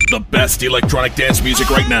The best electronic dance music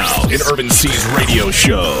right now in Urban C's radio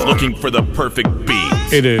show. Looking for the perfect beat.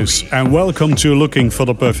 It is. And welcome to Looking for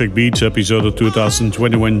the Perfect Beat, episode of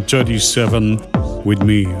 2021-37, with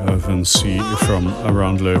me, Urban C, from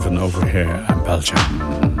around Leuven over here in Belgium.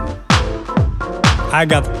 I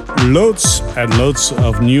got loads and loads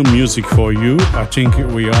of new music for you. I think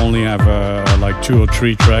we only have like 2 or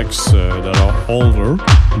 3 tracks that are older,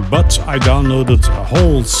 but I downloaded a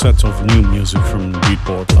whole set of new music from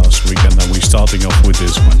Beatport last week, and then we're starting off with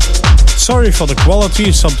this one. Sorry for the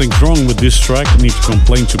quality, something's wrong with this track. I need to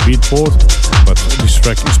complain to Beatport, but this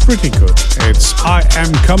track is pretty good. It's I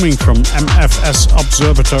Am Coming from MFS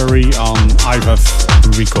Observatory on IVAF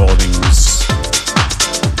Recordings.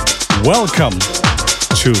 Welcome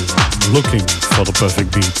to Looking for the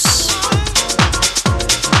Perfect Beats.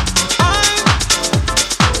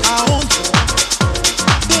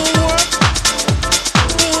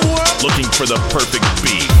 Looking for the perfect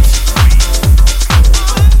beat.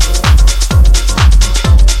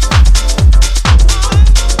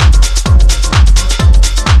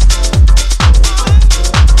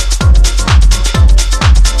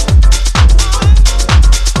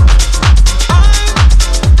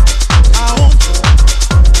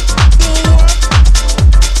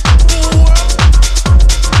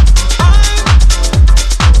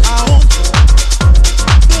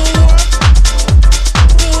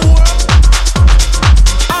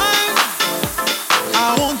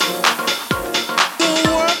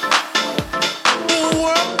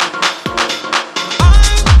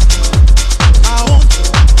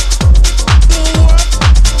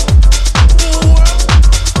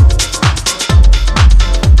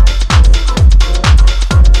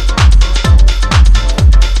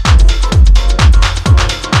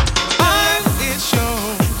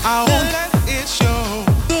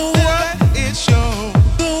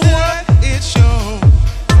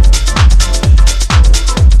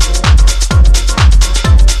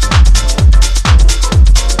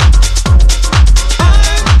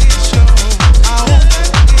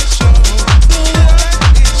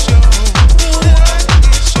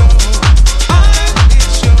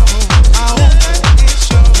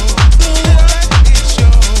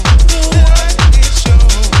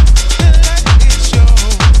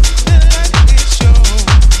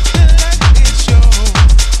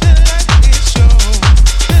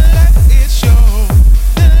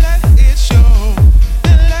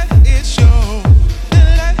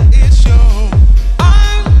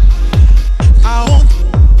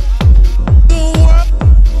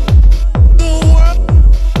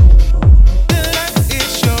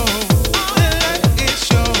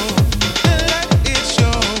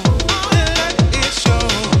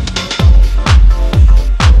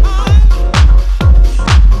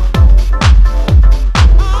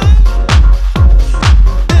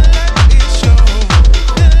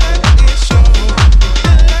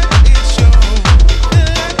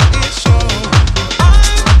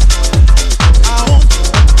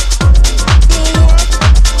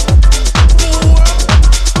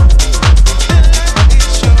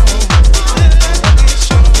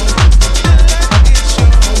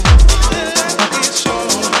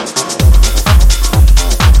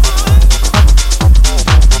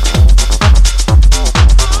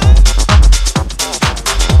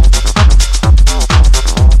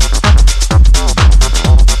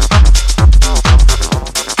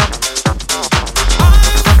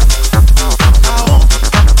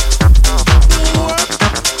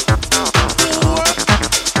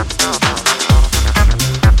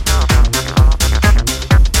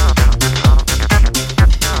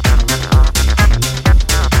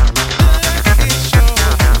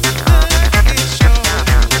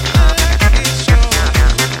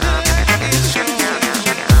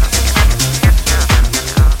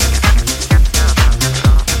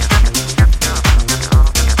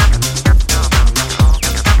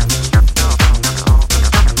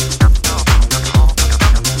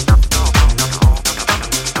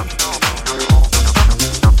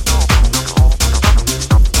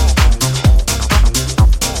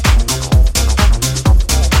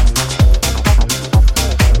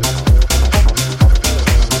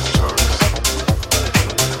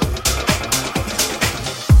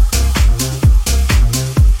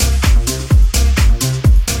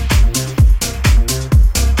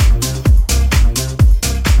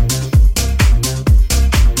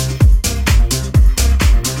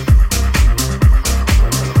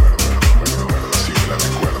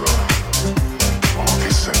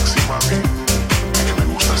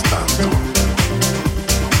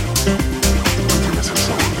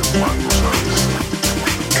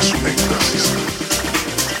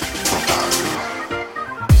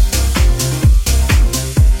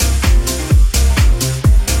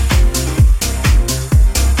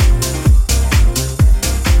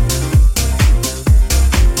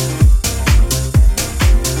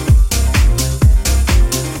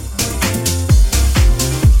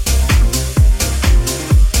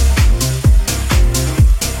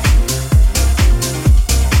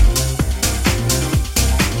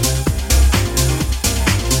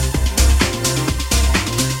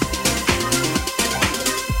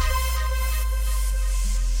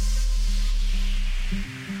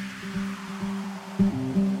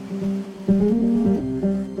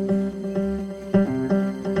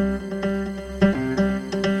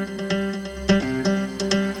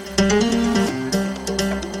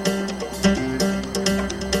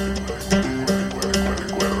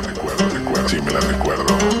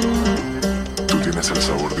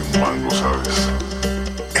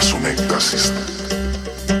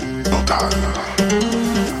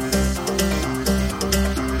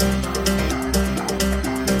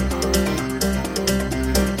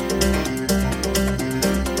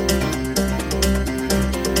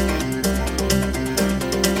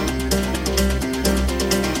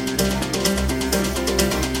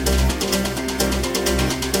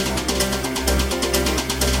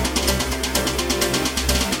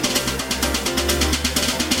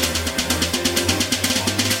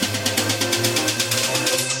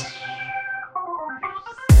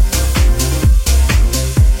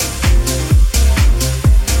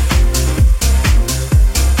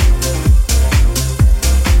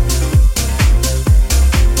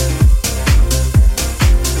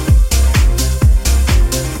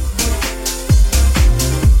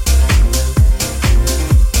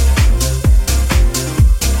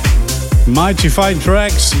 Mighty fine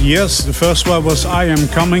tracks. Yes, the first one was I Am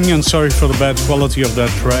Coming, and sorry for the bad quality of that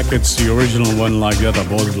track. It's the original one like that. I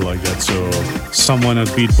bought it like that, so someone at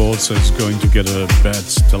Beatboards is going to get a bad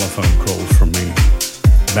telephone call from me.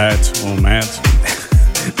 Bad or mad.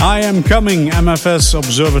 I Am Coming, MFS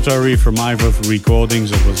Observatory from Ivorth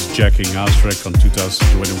Recordings. It was Jacking House track from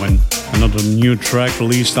 2021. Another new track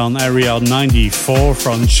released on Area 94,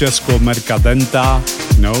 Francesco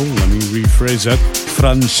Mercadante. No, let me rephrase that.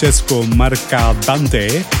 Francesco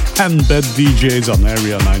Mercadante and Bad DJs on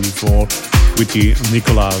Area 94 with the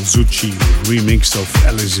Nicola Zucchi remix of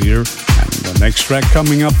Elixir. And the next track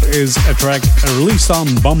coming up is a track released on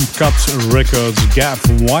Bump Cut Records, Gav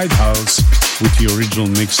Whitehouse, with the original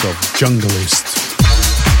mix of Junglist.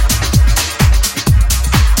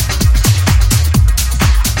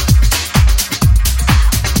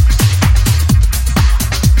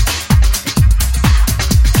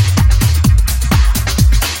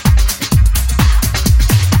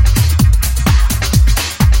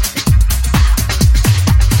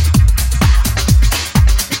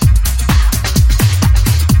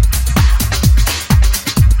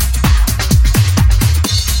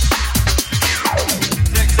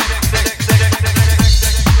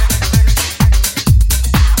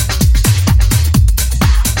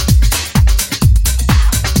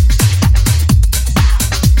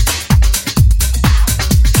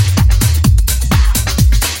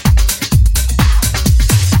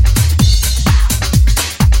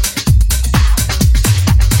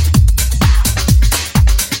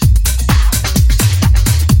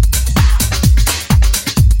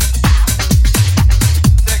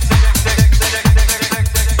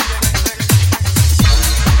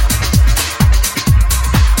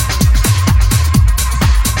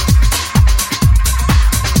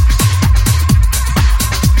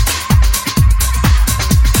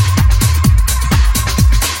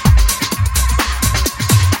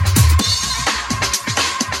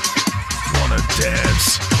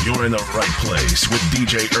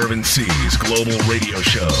 C's global radio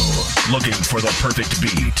show, looking for the perfect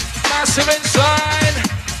beat. Massive inside,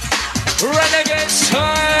 renegade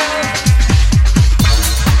style.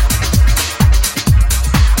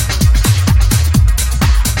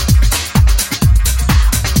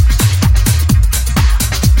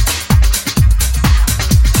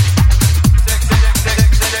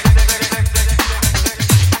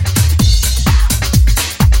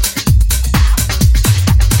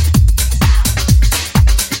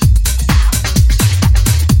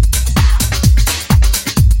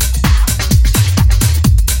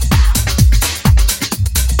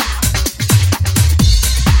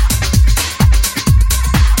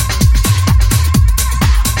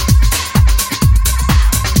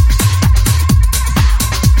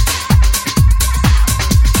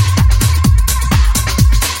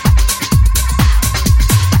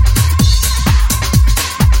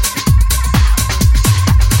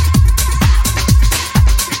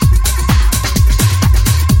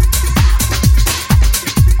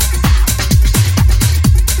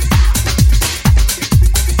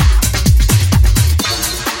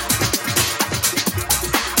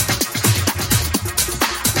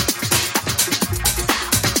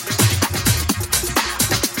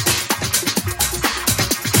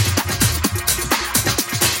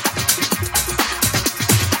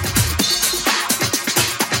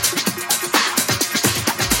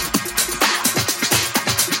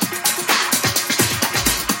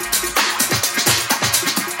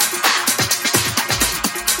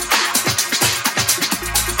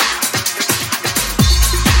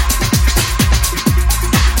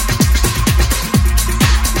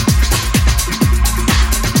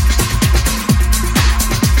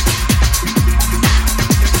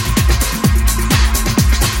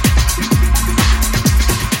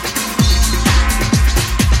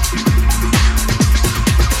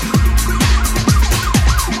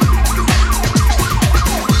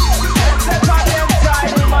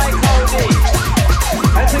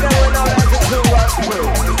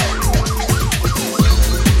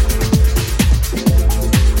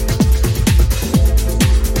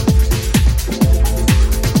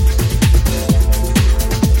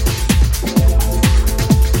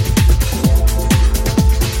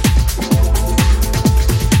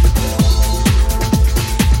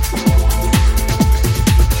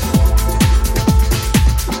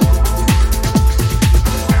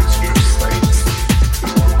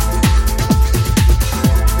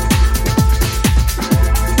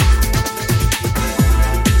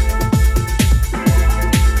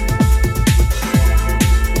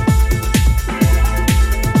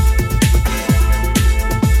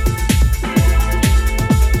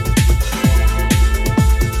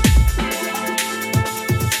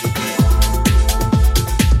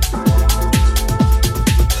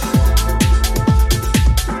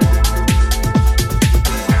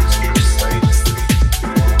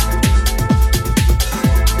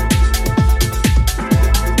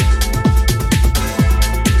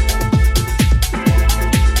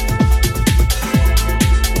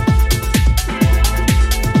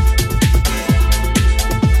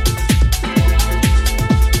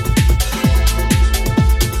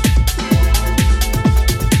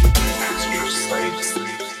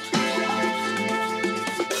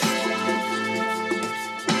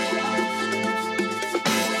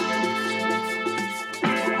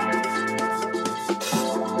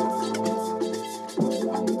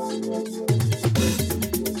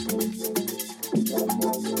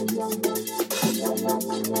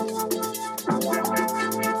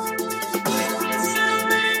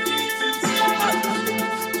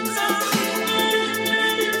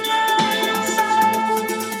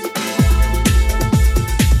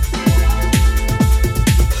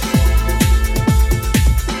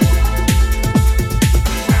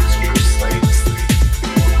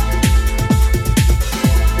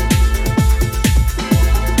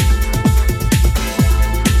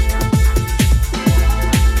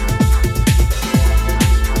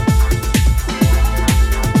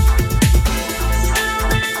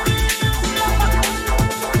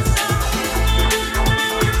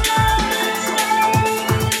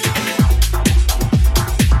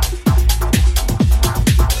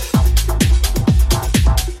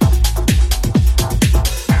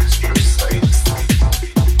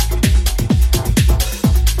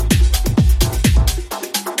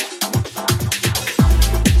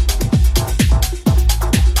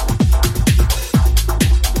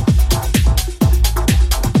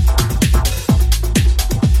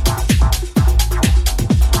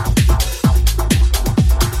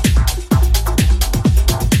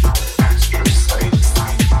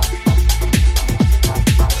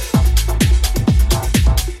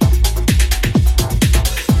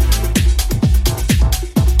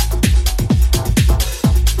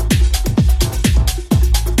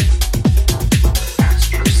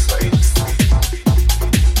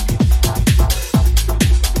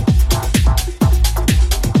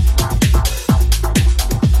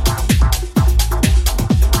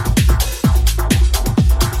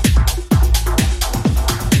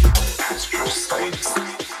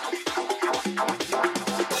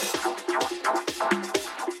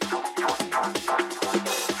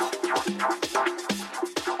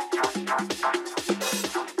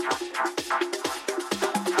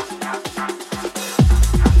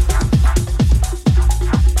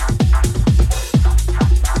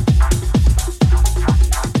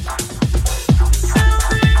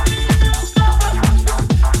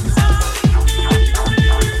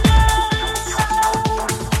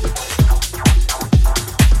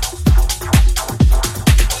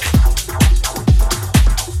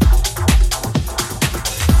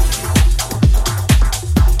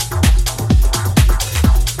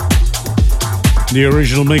 The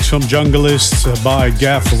original mix from Junglist by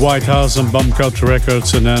Gav Whitehouse and Bumcoat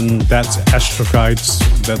Records, and then That's Astrokites.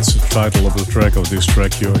 That's the title of the track of this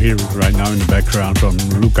track. You're hearing right now in the background from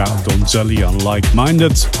Luca Donzelli on Like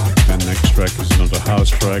Minded. And next track is another house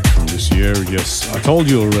track from this year. Yes, I told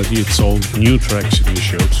you already, it's all new tracks in the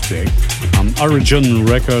show today. On Origin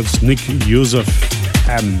Records, Nick Youssef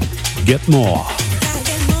and Get More.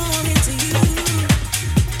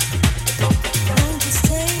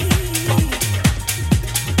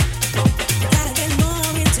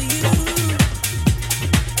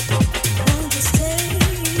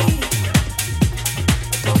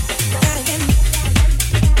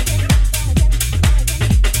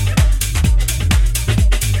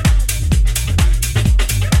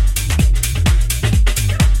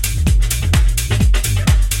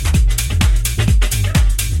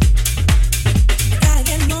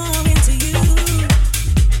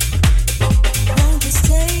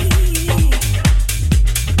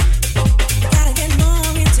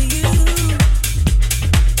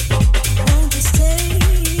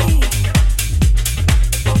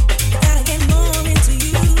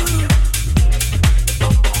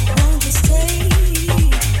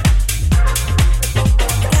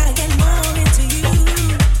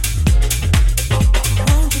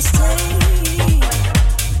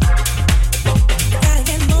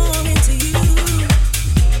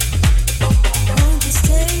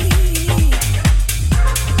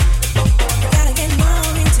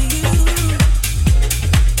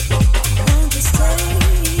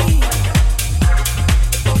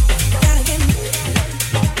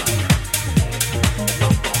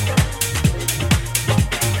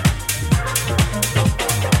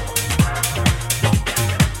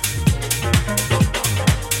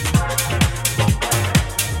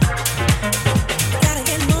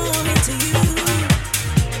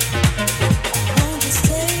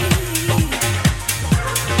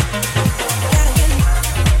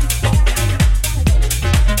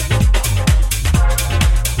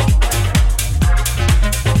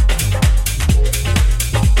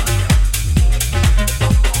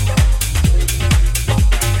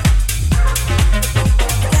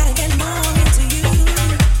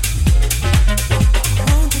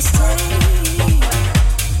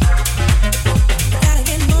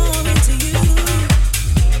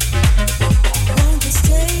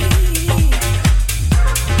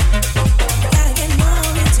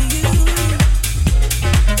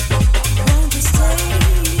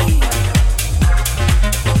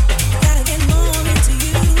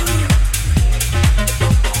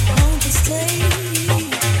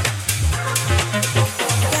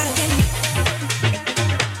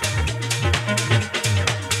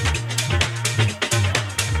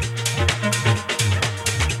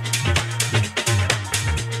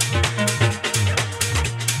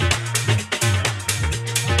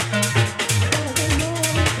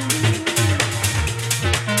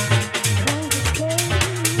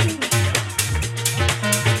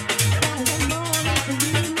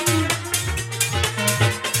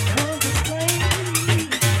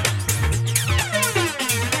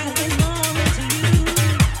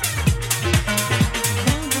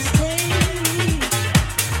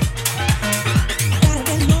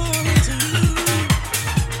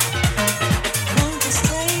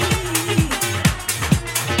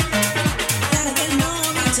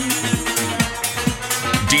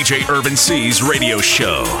 DJ Urban C's radio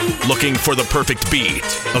show. Looking for the perfect beat.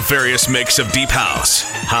 A various mix of deep house,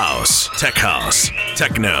 tech house,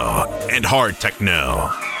 techno, and hard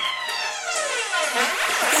techno.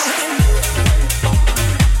 Stay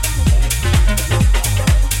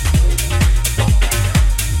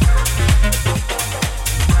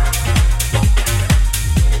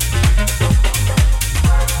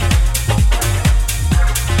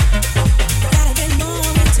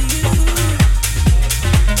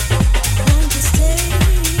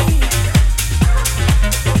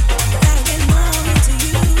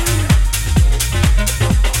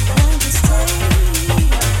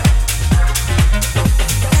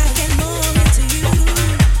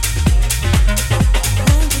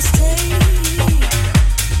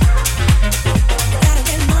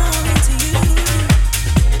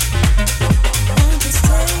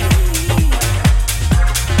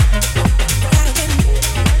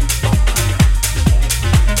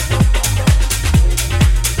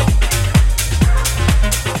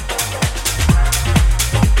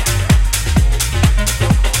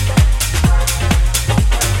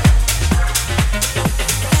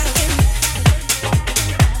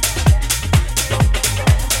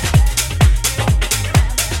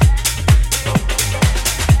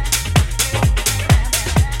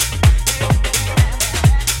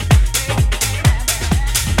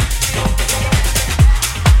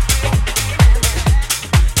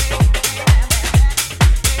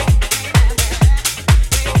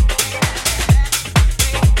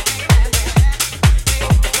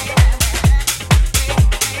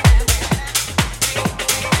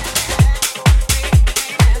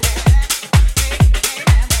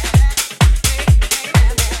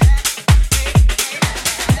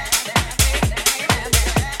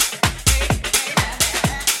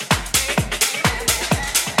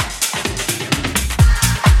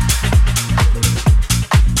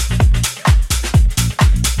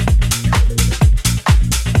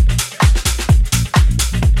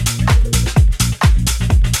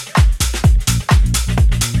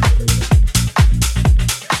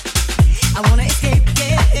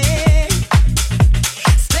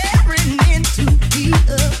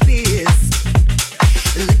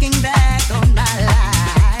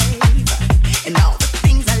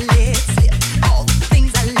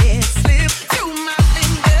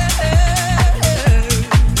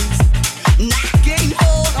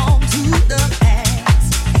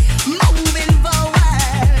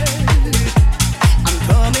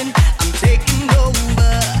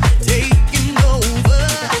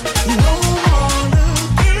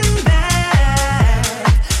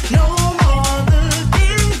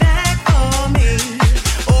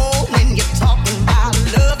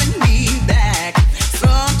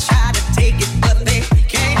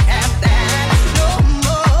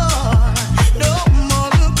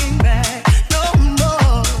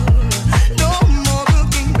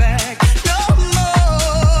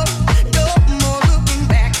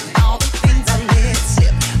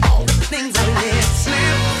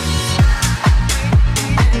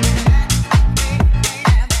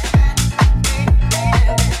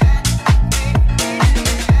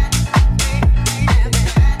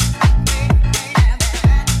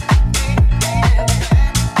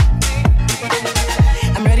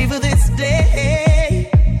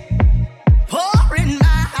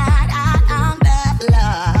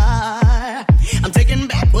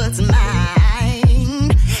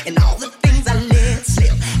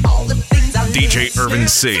Irvin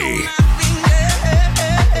C.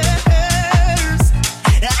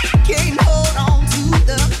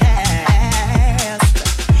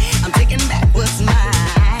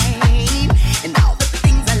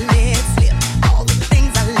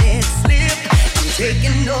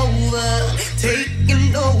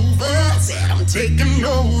 Taking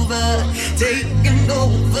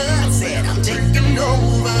over, said I'm taking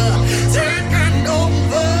over, taking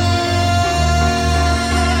over.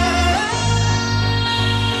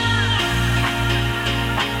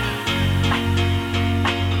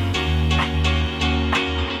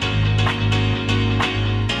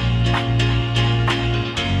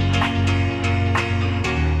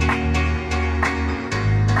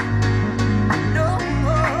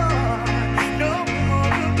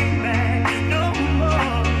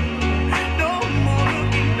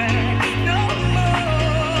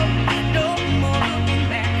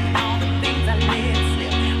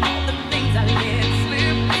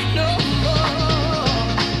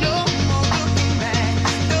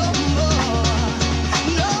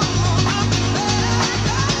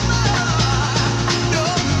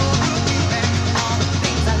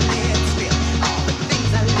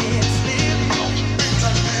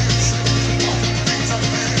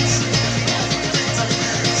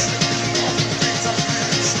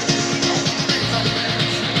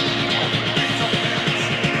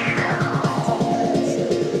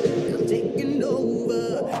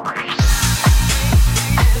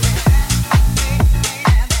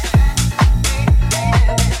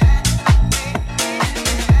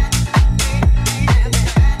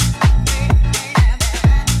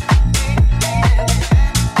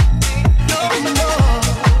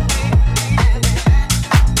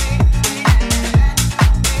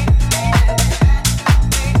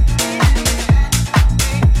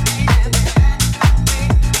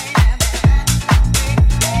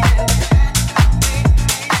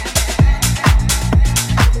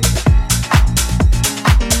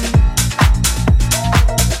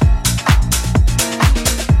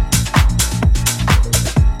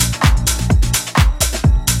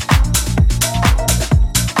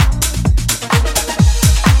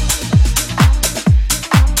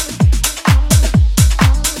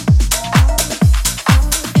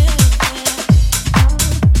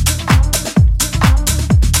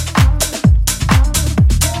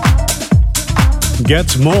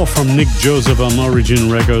 Get more from Nick Joseph on Origin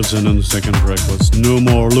Records, and on the second track was No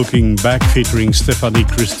More Looking Back featuring Stephanie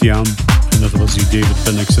Christian, and that was the David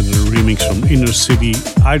Penix and a remix from Inner City,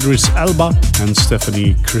 Idris Elba and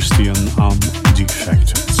Stephanie Christian on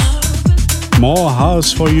Defected. More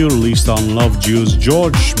house for you, released on Love Juice,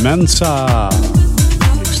 George Mensa,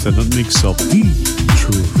 the extended mix of The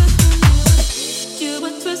Truth. You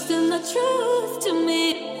were twisting the truth to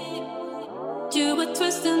me. You were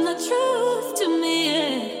twisting the truth to me,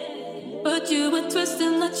 yeah. But you were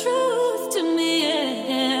twisting the truth to me,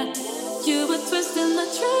 yeah. You were twisting the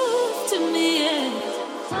truth to me, yeah.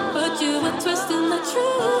 But you were twisting the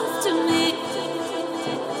truth to me.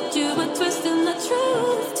 You were twisting the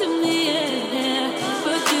truth to me, yeah.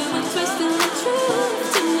 But you were twisting the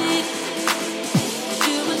truth to me.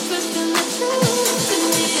 You were twisting the truth to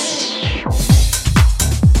me, yeah.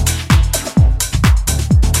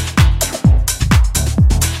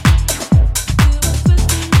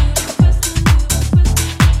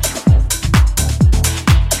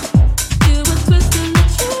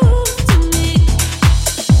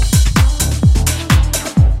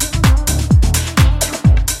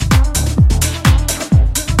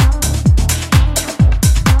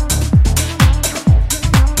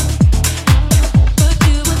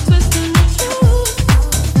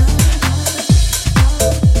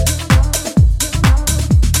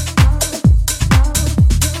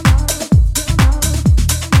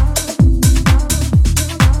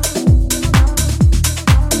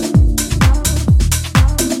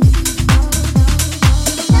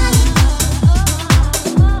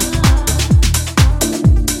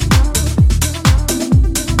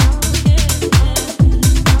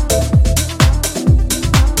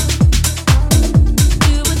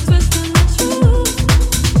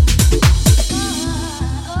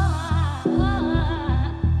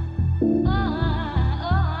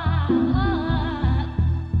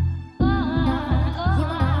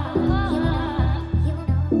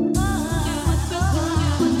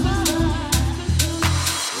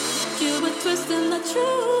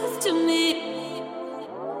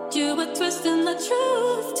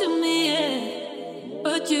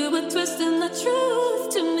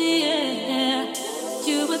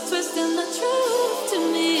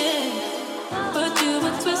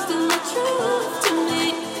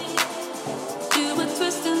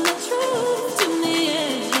 Twisting the truth to me.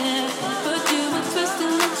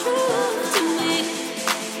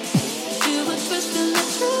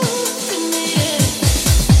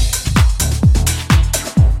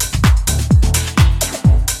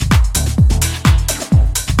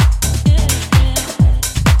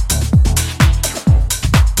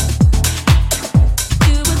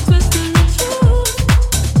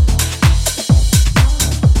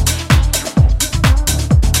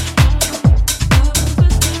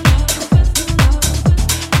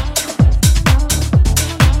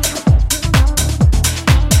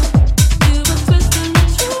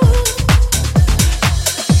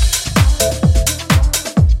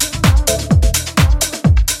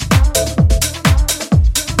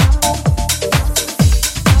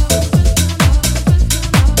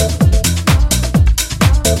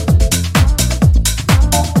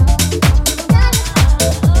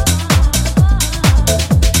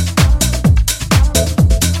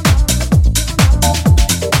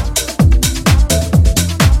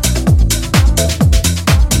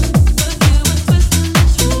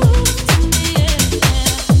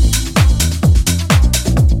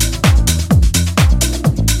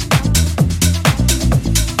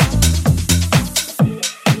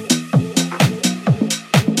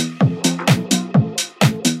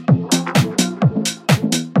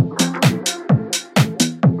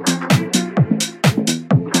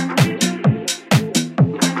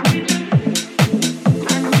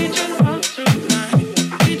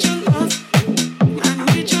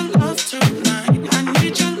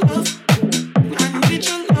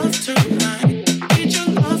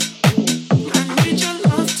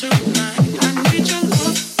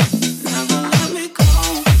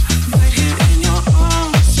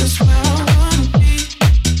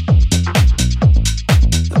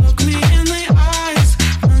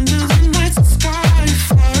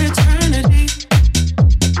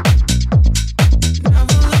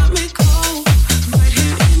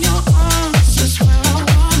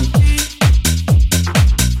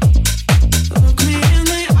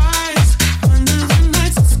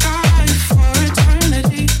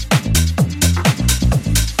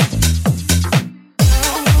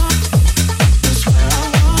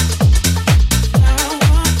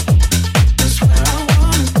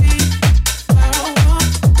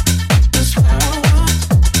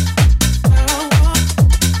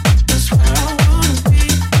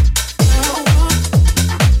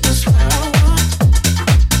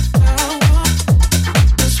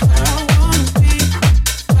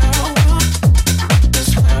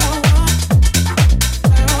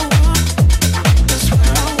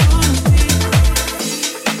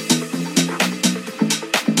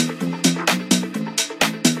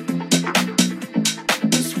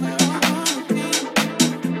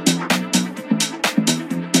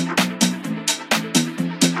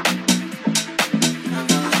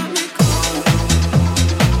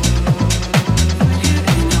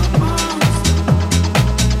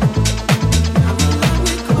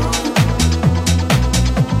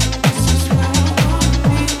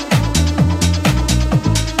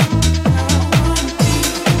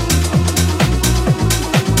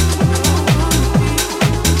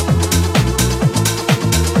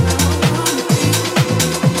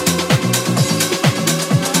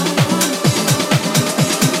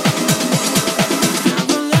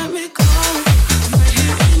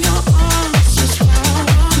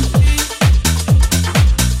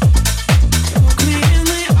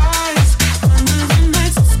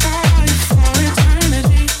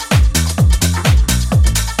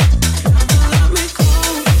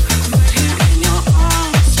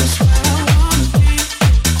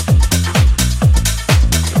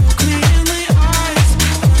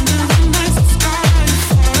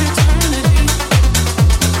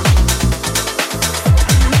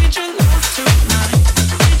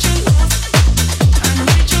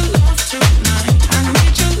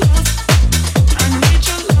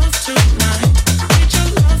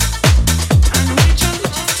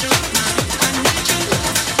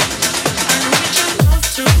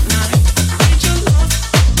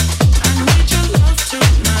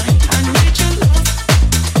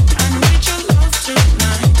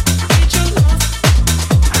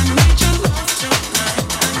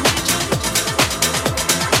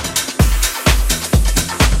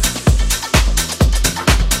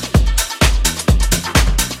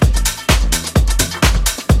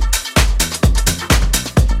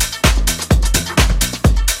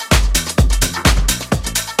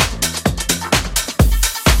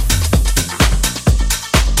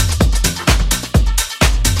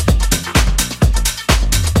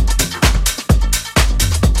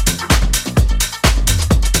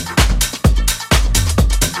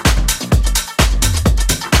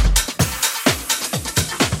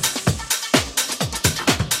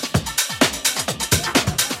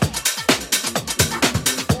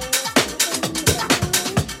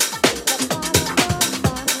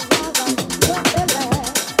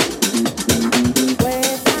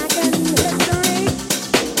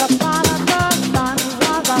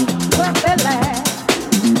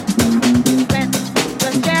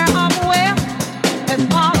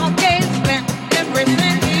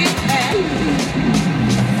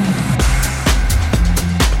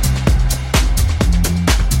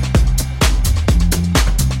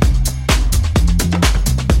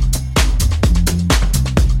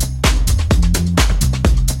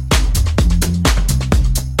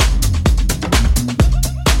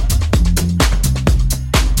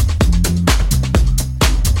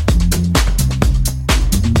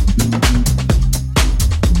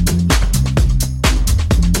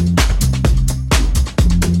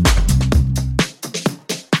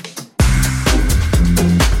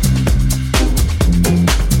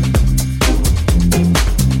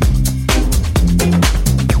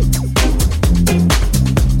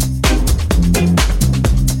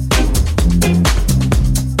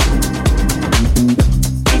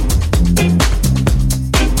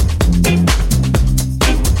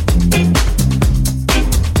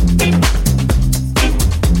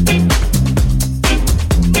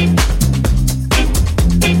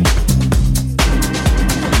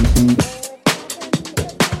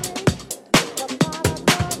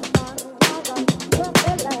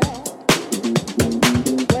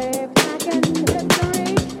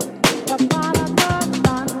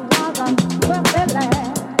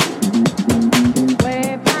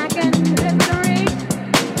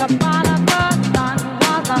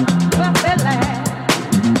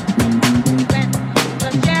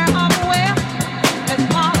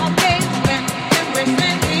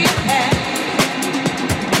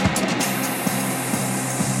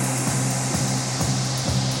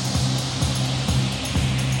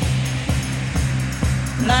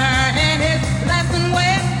 learning his lesson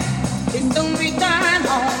well, he soon returned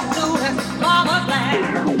home to his mama's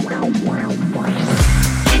land.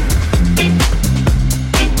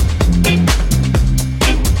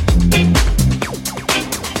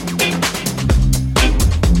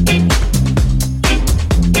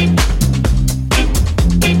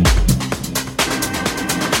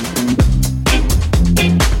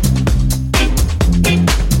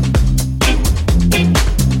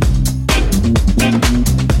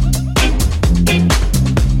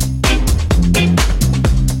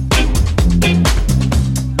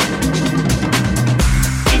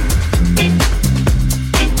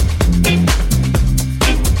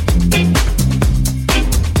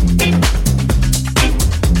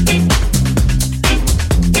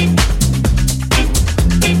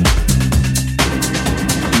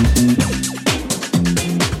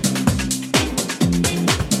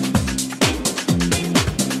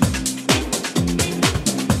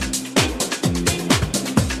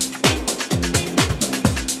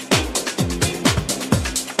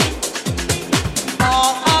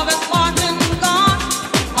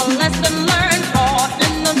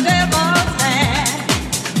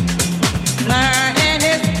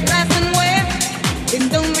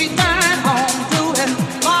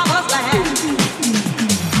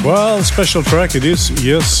 Well, special track it is.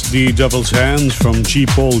 Yes, the Devil's Hands from G.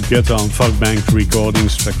 Paul Guetta and Funk Bank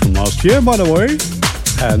Recordings, track from last year, by the way.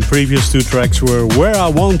 And previous two tracks were Where I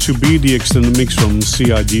Want to Be, the extended mix from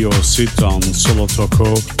CID or Sid on Solo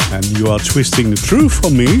Toko, and You Are Twisting the Truth for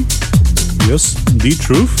Me. Yes, The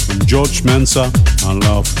Truth from George Mensa on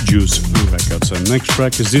Love Juice Records. And next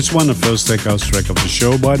track is this one, the first Tech House track of the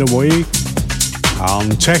show, by the way, on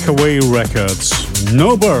Tech Away Records.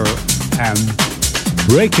 Nober and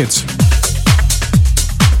Break It.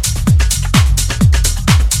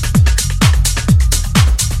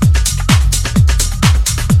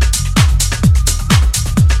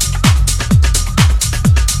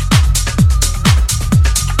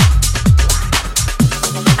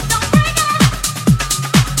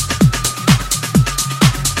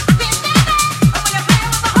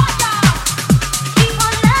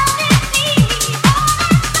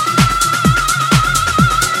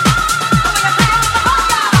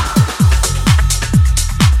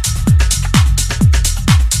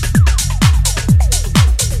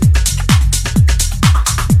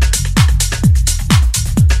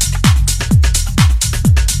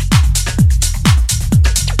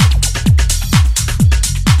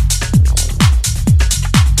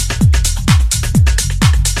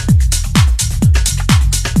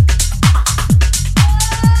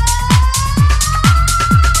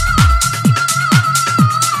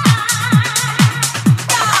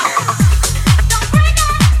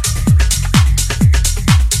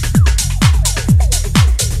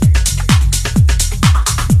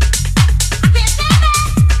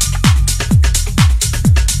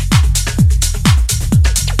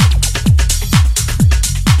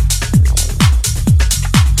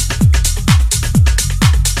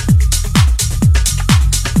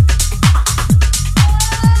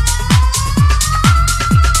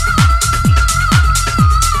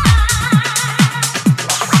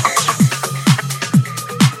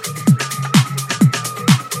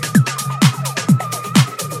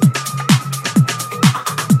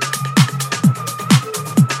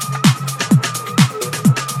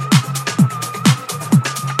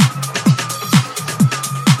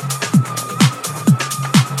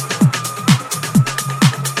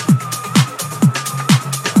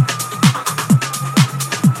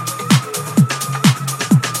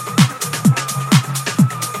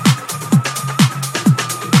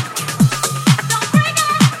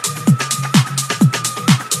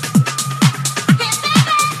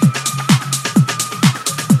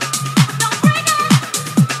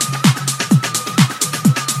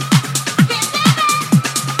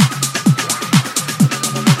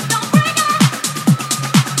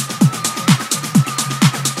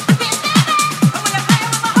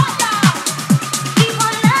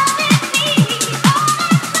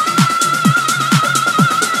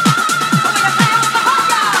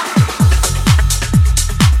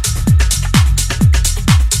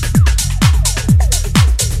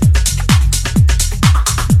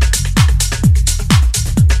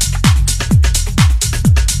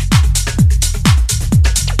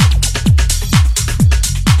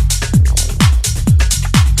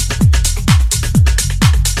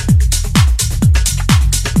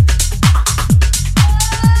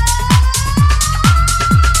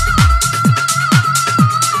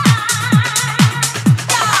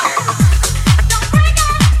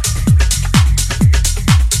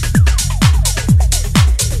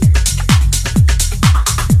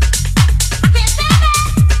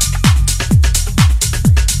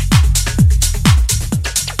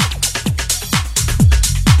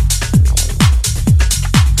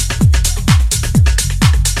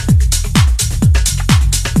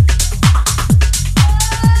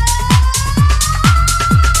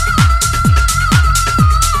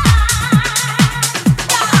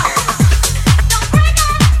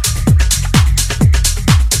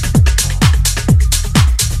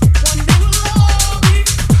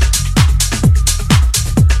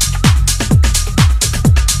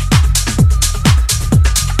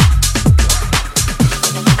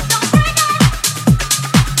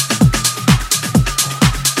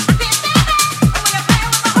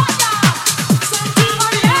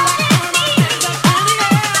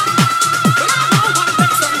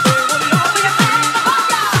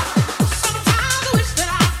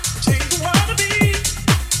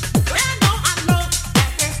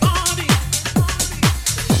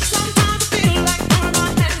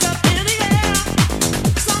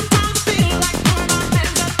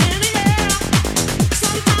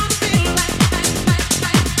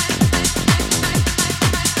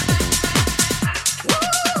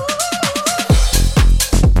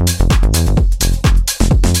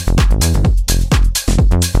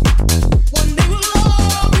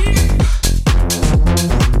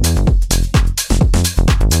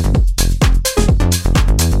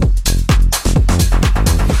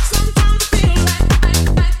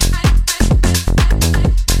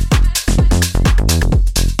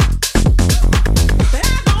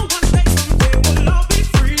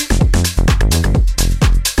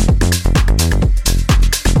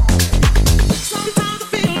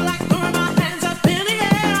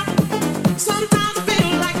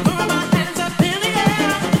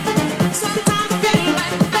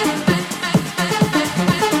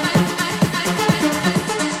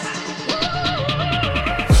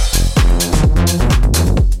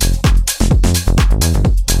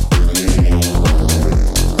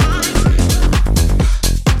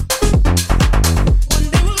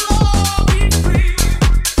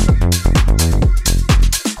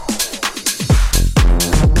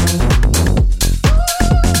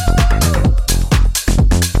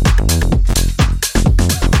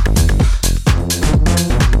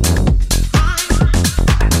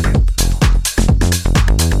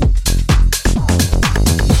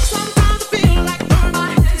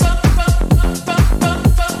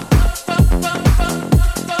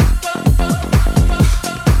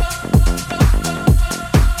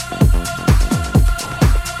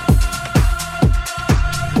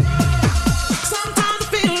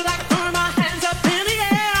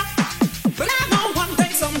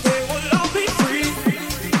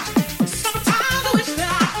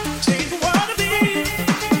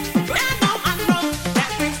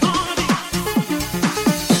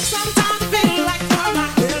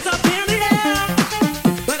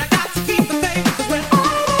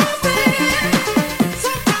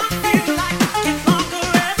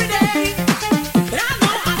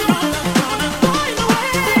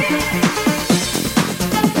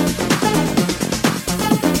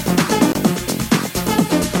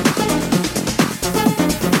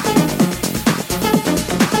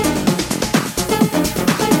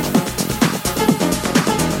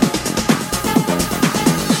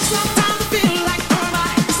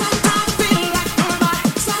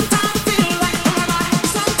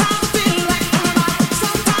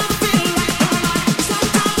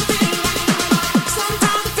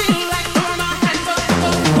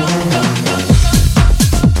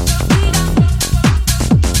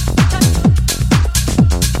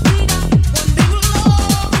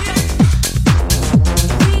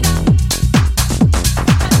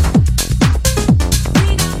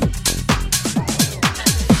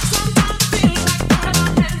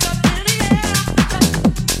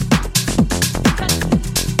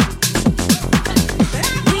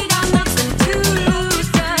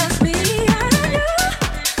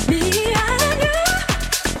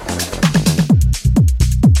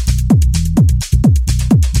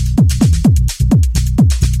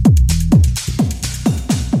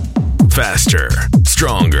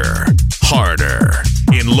 stronger, harder,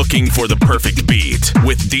 in Looking for the Perfect Beat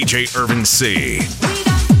with DJ Irvin C.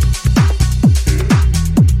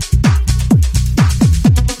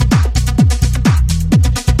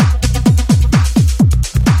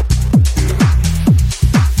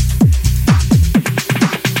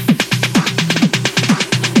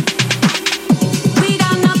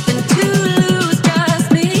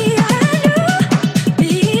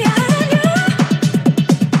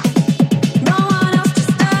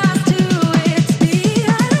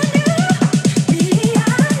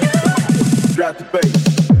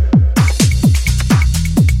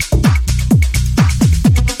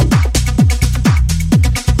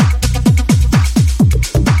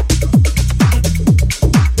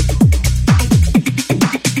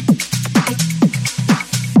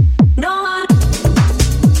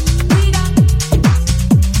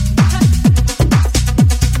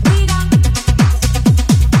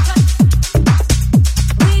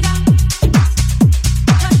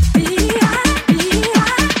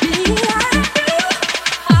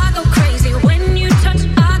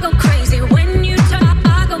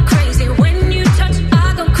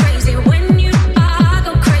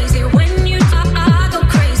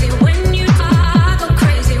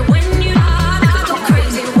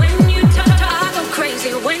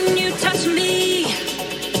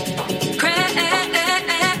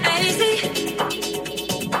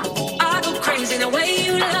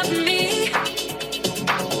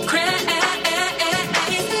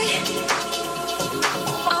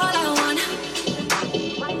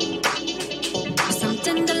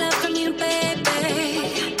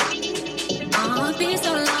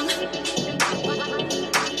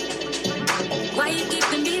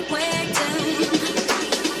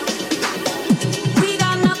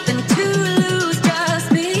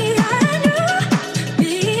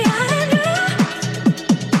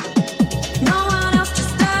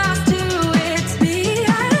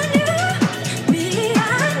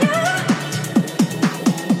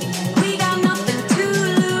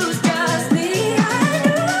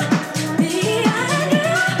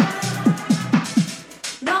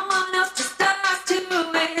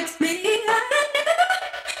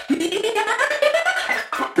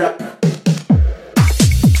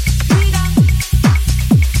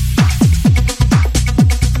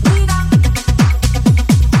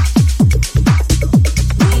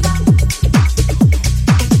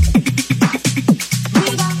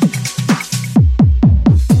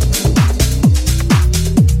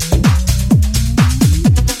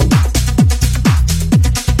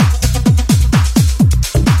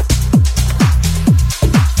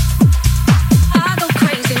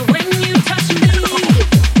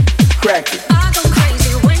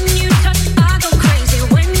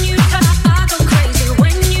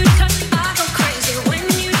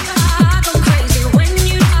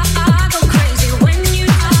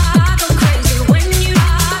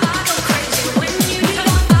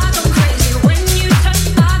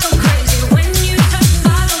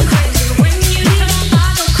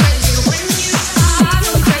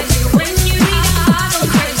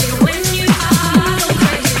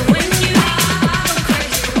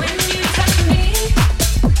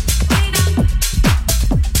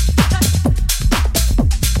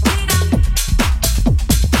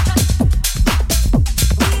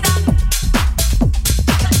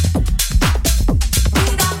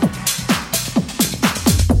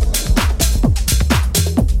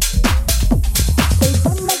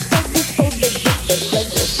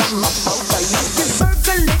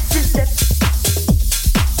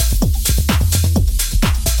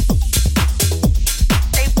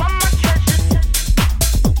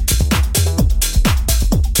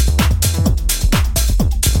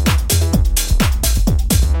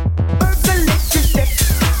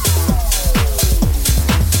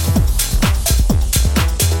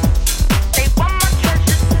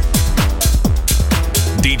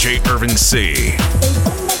 Irvin C.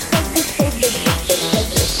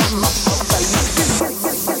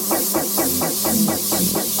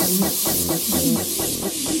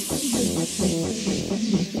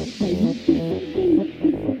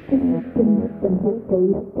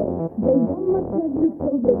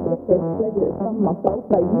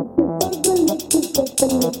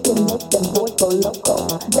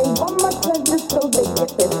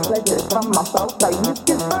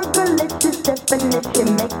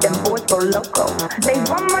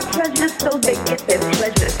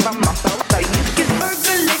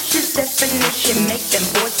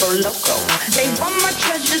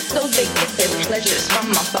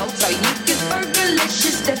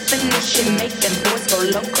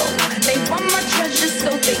 They want my treasures, so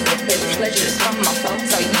they get their pleasures from my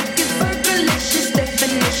thoughts. So you can burgerlicious definition.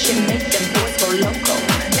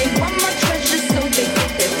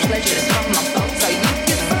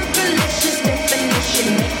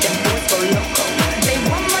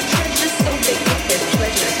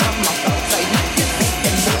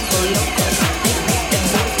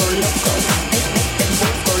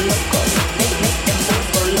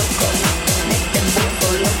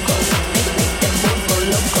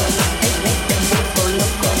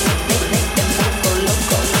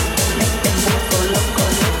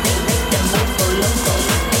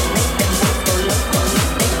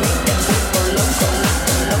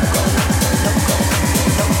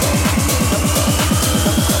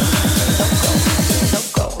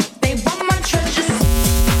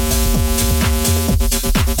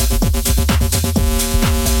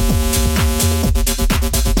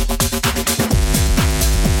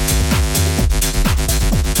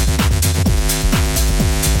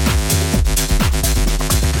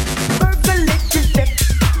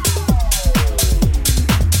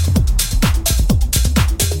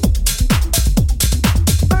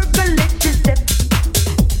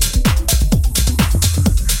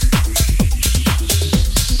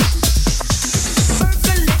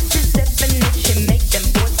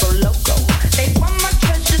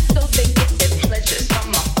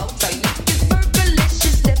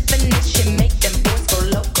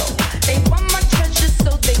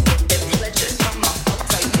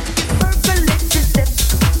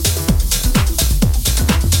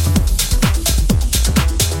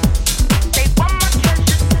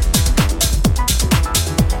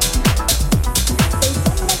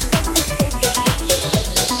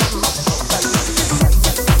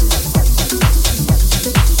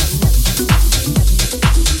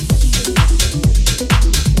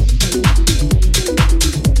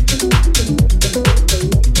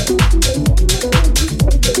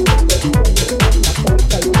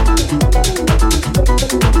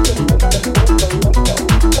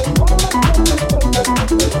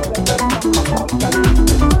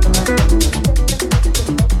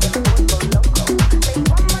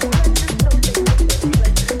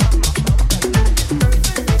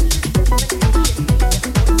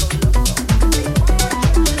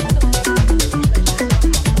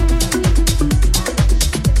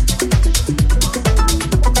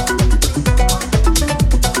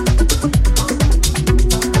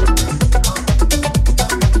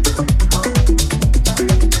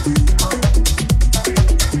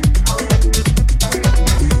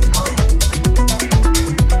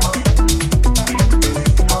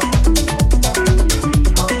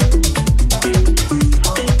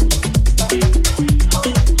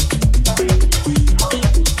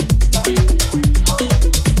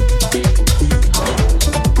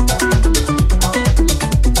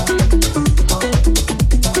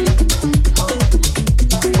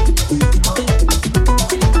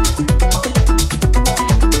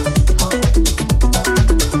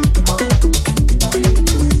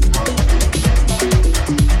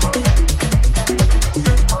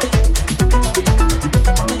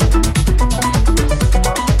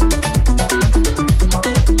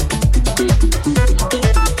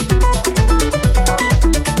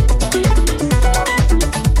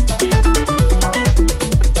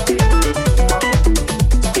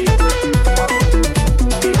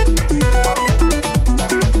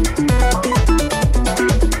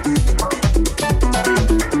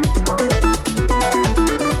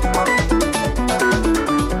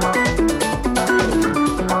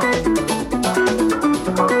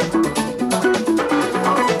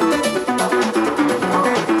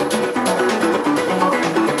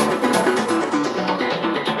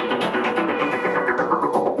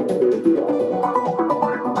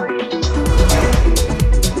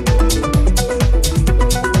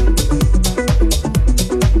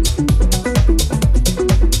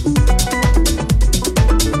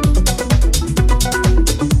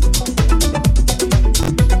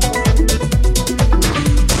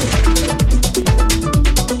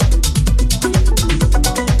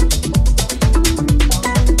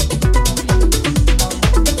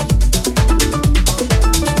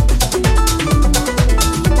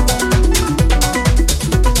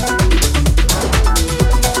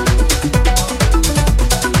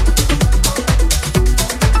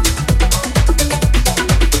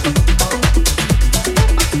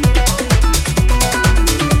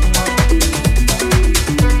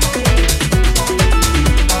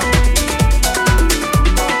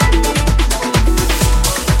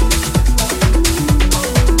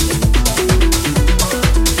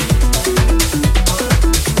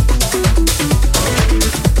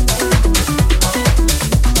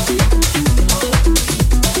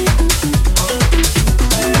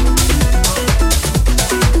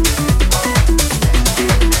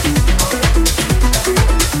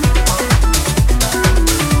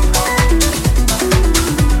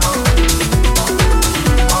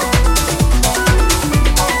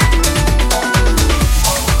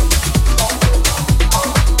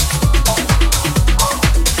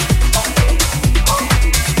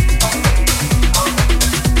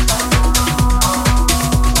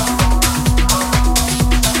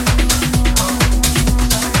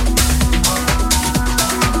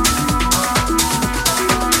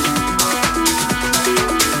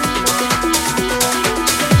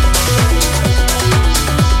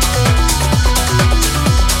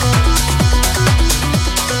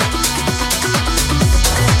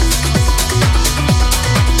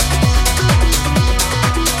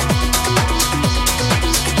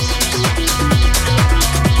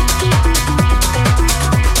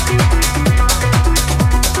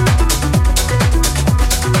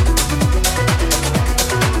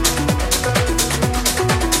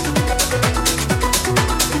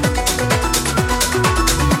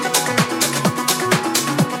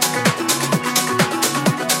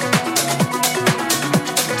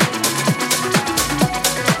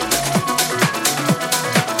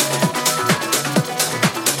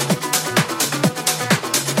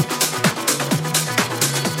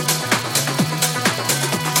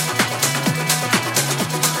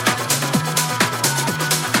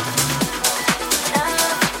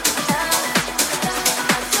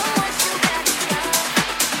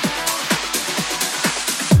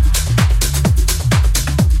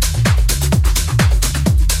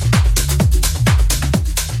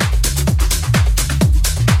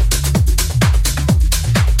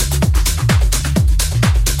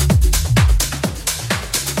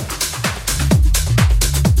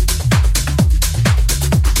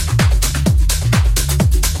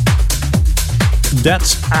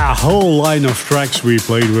 That's a whole line of tracks we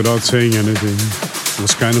played without saying anything. It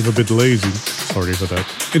was kind of a bit lazy. Sorry for that.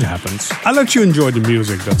 It happens. I let you enjoy the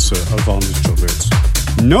music, that's the advantage of it.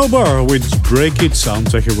 Nobar with Break It on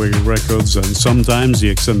Takeaway Records, and sometimes the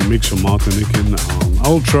extended mix from Martinican on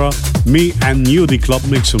Ultra. Me and you, the club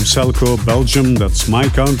mix from Selco, Belgium. That's my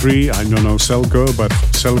country. I don't know Selco, but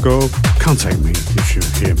Selco, contact me if you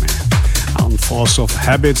hear me. On Force of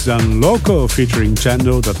Habits, then Loco featuring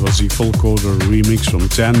Tando. That was the full quarter remix from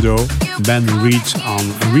Tando. Ben Reed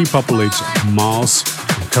on Repopulate Mars.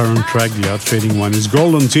 The current track, the outfading one, is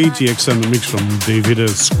Golden Teeth, the extended mix from David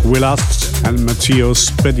Squilas and Matteo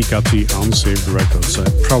Spedicati on Saved Records. I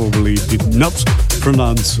probably did not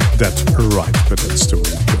pronounce that right, but that's the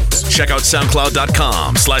way it goes. Check out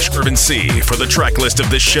SoundCloud.com/UrbanC for the track list of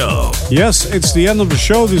this show. Yes, it's the end of the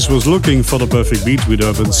show. This was Looking for the Perfect Beat with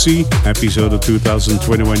Urban C, episode of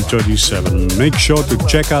 2021-37. Make sure to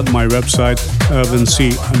check out my website,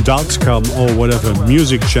 urbanc.com, or whatever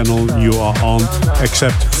music channel you are on,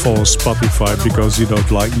 except for Spotify, because you don't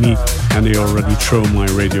like me and they already throw my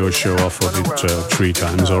radio show off of it 3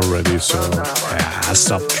 times already, so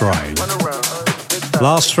stop trying.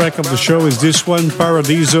 Last track of the show is this one,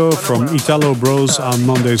 Paradiso from Italo Bros on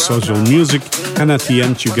Monday Social Music. And at the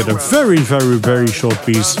end you get a very, very, very short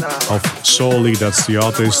piece of Soli, that's the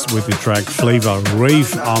artist, with the track Flavor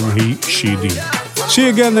Rave on He, She, Dee. See you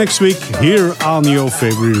again next week here on your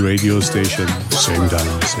favorite radio station. Same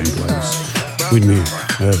time, same place. With me,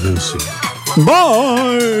 Urban C.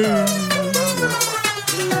 Bye!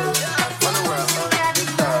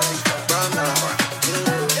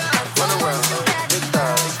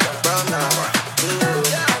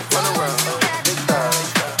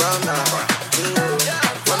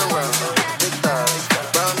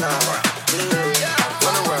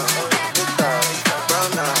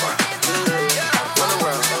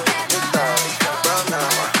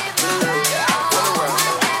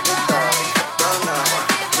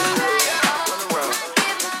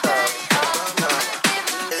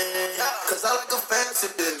 Cause I like a fancy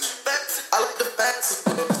bitch.